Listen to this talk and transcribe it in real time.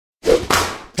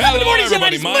Good morning,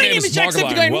 laddies. My name is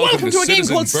JackSepticEye, and welcome to a game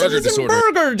called Citizen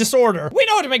Burger Disorder. We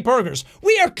know how to make burgers.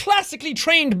 We are classically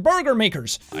trained burger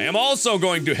makers. I am also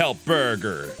going to help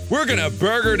Burger. We're gonna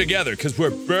burger together, because we're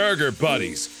burger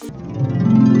buddies.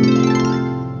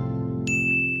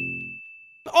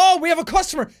 Oh, we have a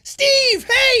customer. Steve,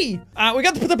 hey! We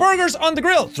got to put the burgers on the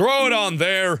grill. Throw it on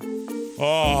there.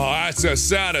 Oh, that's the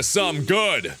sound of something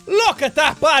good. Look at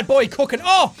that bad boy cooking.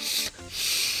 Oh!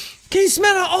 Can you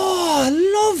smell it?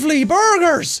 Oh, lovely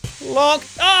burgers. Look.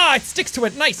 Ah, it sticks to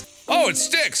it. Nice. Oh, it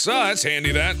sticks. Oh, that's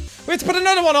handy, that. We have to put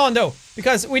another one on, though,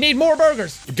 because we need more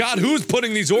burgers. God, who's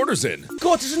putting these orders in?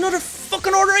 God, there's another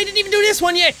fucking order. I didn't even do this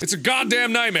one yet. It's a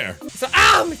goddamn nightmare. So,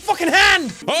 my fucking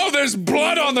hand. Oh, there's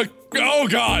blood on the... Oh,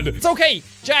 God. It's okay.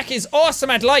 Jack is awesome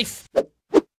at life.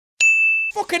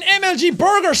 Fucking MLG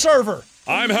burger server.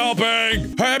 I'm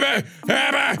helping.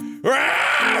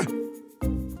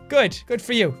 Good. Good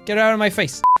for you. Get out of my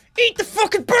face. Eat the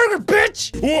fucking burger,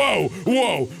 bitch! Whoa,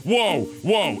 whoa, whoa,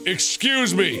 whoa,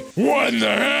 excuse me. What in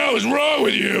the hell is wrong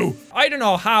with you? I don't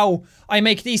know how I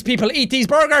make these people eat these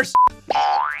burgers.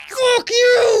 Fuck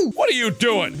you! What are you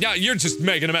doing? Yeah, you're just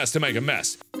making a mess to make a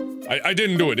mess. I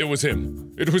didn't do it. It was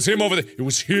him. It was him over there. It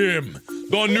was him.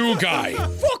 The new guy.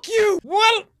 Fuck you!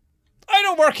 Well, I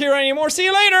don't work here anymore. See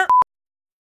you later.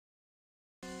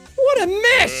 What a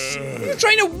mess! You're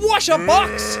trying to wash a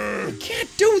box? You can't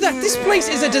do that. This place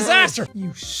is a disaster.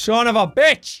 You son of a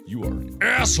bitch. You are an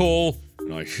asshole,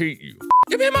 and I hate you.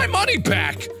 Give me my money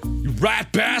back, you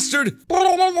rat bastard.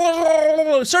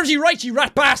 Serves you right, you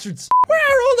rat bastards. Where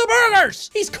are all the burgers?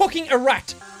 He's cooking a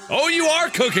rat. Oh, you are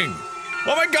cooking.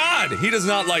 Oh my God, he does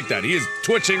not like that. He is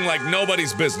twitching like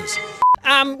nobody's business.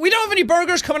 We don't have any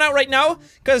burgers coming out right now,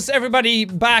 because everybody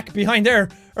back behind there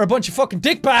are a bunch of fucking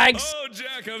dick bags. Oh,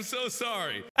 Jack, I'm so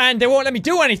sorry. And they won't let me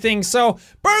do anything, so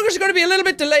burgers are going to be a little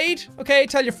bit delayed, okay?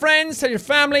 Tell your friends, tell your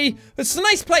family. It's a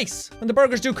nice place when the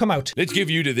burgers do come out. Let's give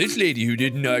you to this lady who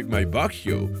didn't like my box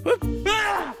show.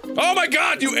 Oh my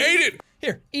God, you ate it!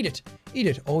 Here, eat it. Eat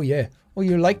it. Oh yeah. Oh,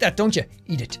 you like that, don't you?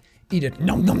 Eat it. Eat it.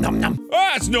 Nom nom nom nom. Oh,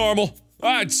 that's normal.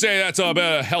 I'd say that's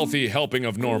a healthy helping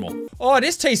of normal. Oh,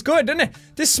 this tastes good, doesn't it?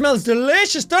 This smells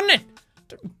delicious, doesn't it?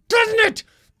 Doesn't it?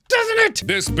 Doesn't it?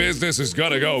 This business is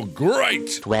gonna go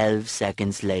great! 12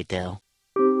 seconds later.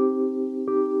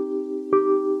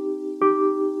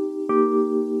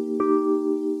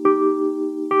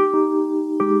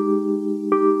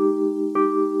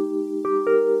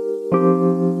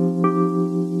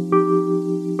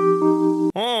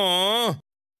 Aww.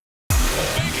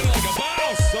 Bacon like a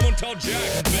boss! Someone tell Jack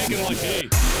I'm bacon like he.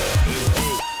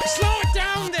 Slow it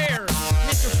down there,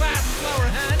 Mr. Fast Flower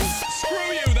Hands.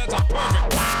 Screw you, that's a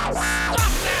perfect.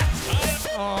 Stop that!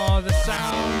 Oh, the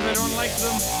sound. I don't like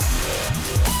them.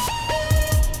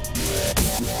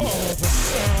 Oh,